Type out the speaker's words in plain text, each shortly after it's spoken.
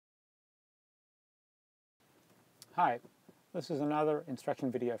Hi, this is another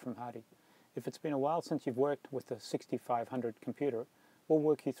instruction video from HARDI. If it's been a while since you've worked with the 6500 computer, we'll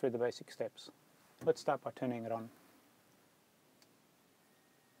walk you through the basic steps. Let's start by turning it on.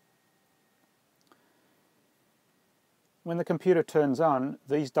 When the computer turns on,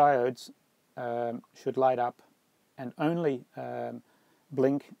 these diodes should light up and only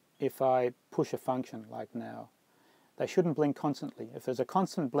blink if I push a function like now. They shouldn't blink constantly. If there's a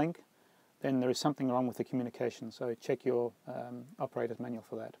constant blink, then there is something wrong with the communication, so check your operator's manual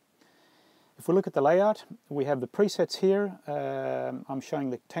for that. If we look at the layout, we have the presets here. I'm showing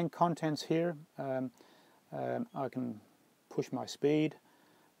the tank contents here. I can push my speed,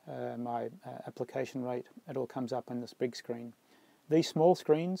 my application rate. It all comes up in this big screen. These small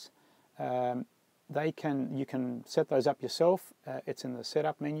screens, you can set those up yourself. It's in the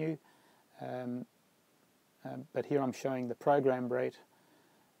setup menu, but here I'm showing the program rate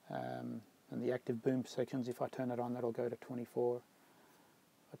and the active boom sections. If I turn it on, that'll go to 24. If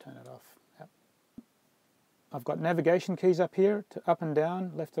I turn it off, yep. I've got navigation keys up here to up and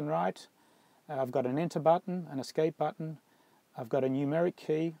down, left and right. I've got an enter button, an escape button. I've got a numeric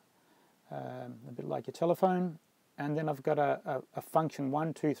key, a bit like your telephone, and then I've got a function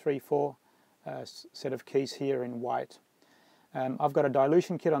 1, 2, 3, 4 set of keys here in white. I've got a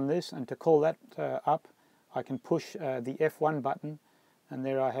dilution kit on this, and to call that up, I can push the F1 button, and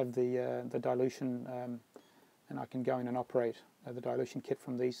there I have the dilution, and I can go in and operate the dilution kit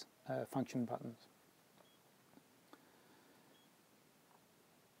from these function buttons.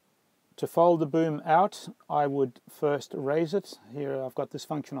 To fold the boom out, I would first raise it. Here I've got this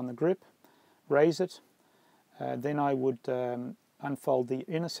function on the grip, raise it. Then I would unfold the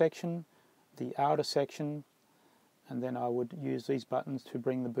inner section, the outer section, and then I would use these buttons to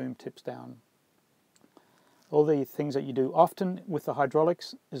bring the boom tips down. All the things that you do often with the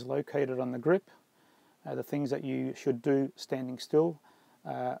hydraulics is located on the grip. The things that you should do standing still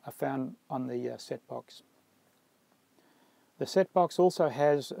are found on the set box. The set box also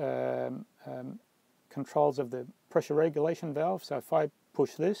has controls of the pressure regulation valve. So if I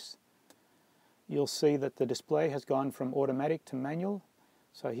push this, you'll see that the display has gone from automatic to manual.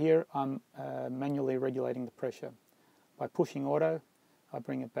 So here I'm manually regulating the pressure. By pushing auto, I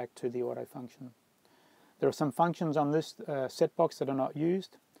bring it back to the auto function. There are some functions on this set box that are not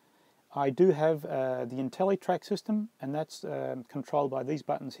used. I do have the IntelliTrack system, and that's controlled by these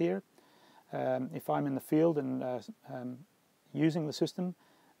buttons here. If I'm in the field and using the system,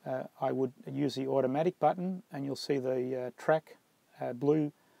 I would use the automatic button, and you'll see the track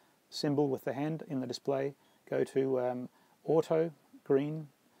blue symbol with the hand in the display go to auto, green,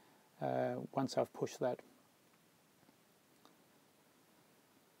 once I've pushed that.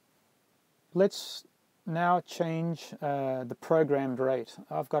 Let's now change the programmed rate.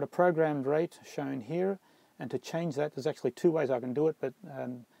 I've got a programmed rate shown here, and to change that, there's actually two ways I can do it, but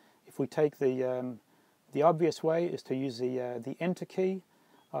if we take the obvious way is to use the enter key.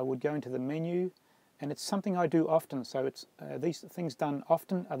 I would go into the menu, and it's something I do often, so it's these things done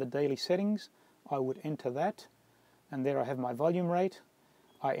often are the daily settings. I would enter that, and there I have my volume rate.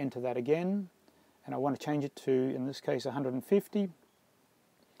 I enter that again, and I want to change it to, in this case, 150.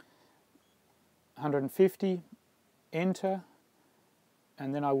 150, enter,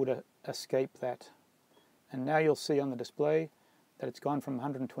 and then I would escape that. And now you'll see on the display that it's gone from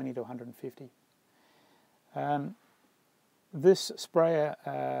 120 to 150. This sprayer,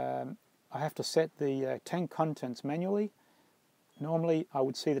 I have to set the tank contents manually. Normally I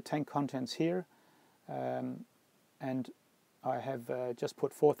would see the tank contents here, and I have just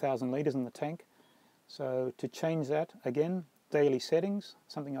put 4,000 litres in the tank. So to change that, again, daily settings,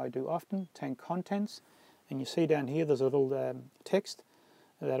 something I do often, tank contents, and you see down here there's a little text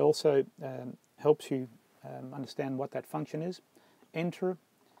that also helps you understand what that function is. Enter,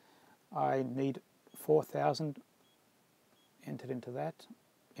 I need 4,000 entered into that,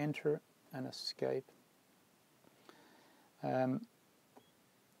 enter and escape. So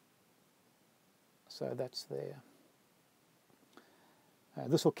that's there.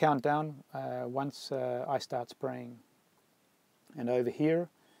 This will count down once I start spraying. And over here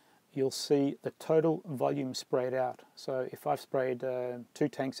you'll see the total volume sprayed out. So if I've sprayed 2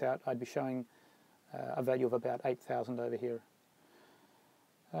 tanks out, I'd be showing a value of about 8,000 over here.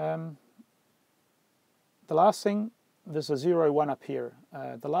 The last thing, there's a 0, 1 up here.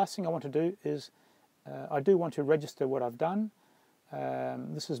 The last thing I want to do is I do want to register what I've done.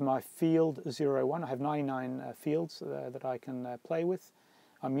 This is my field 0, 1. I have 99 fields that I can play with.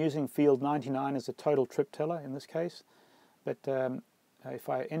 I'm using field 99 as a total trip teller in this case. But if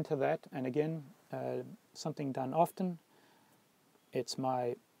I enter that, and again, something done often, it's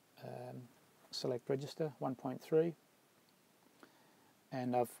my select register 1.3,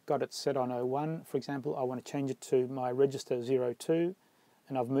 and I've got it set on 01. For example, I want to change it to my register 02,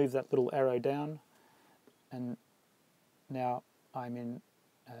 and I've moved that little arrow down, and now I'm in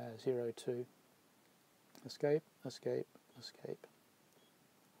 02. Escape, escape, escape.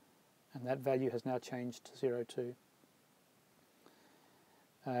 And that value has now changed to 02.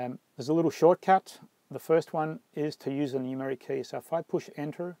 There's a little shortcut. The first one is to use a numeric key. So if I push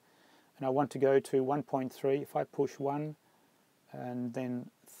enter and I want to go to 1.3, if I push 1 and then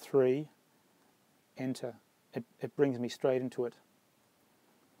 3, enter, it brings me straight into it.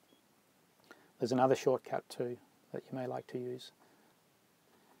 There's another shortcut too that you may like to use.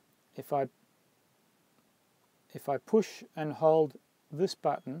 If I push and hold this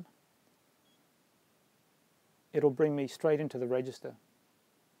button, it'll bring me straight into the register.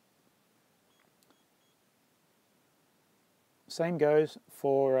 Same goes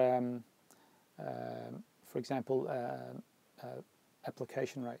for example,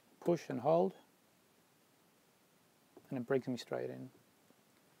 application rate. Push and hold, and it brings me straight in.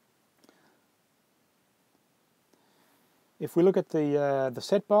 If we look at the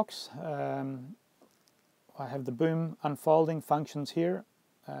set box, I have the boom unfolding functions here,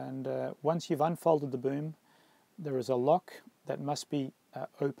 and once you've unfolded the boom, there is a lock that must be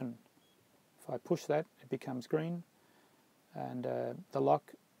open. If I push that, it becomes green, and the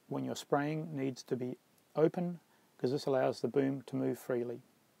lock, when you're spraying, needs to be open because this allows the boom to move freely.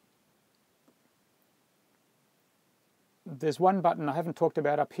 There's one button I haven't talked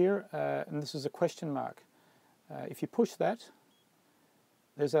about up here, and this is a question mark. If you push that,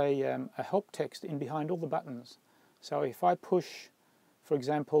 there's a help text in behind all the buttons. So if I push, for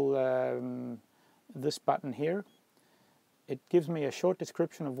example, this button here, it gives me a short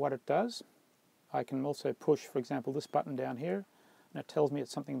description of what it does. I can also push, for example, this button down here, and it tells me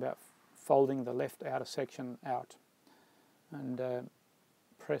it's something about folding the left outer section out. And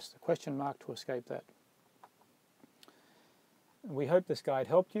press the question mark to escape that. We hope this guide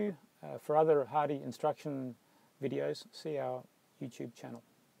helped you. For other HARDI instruction videos, see our YouTube channel.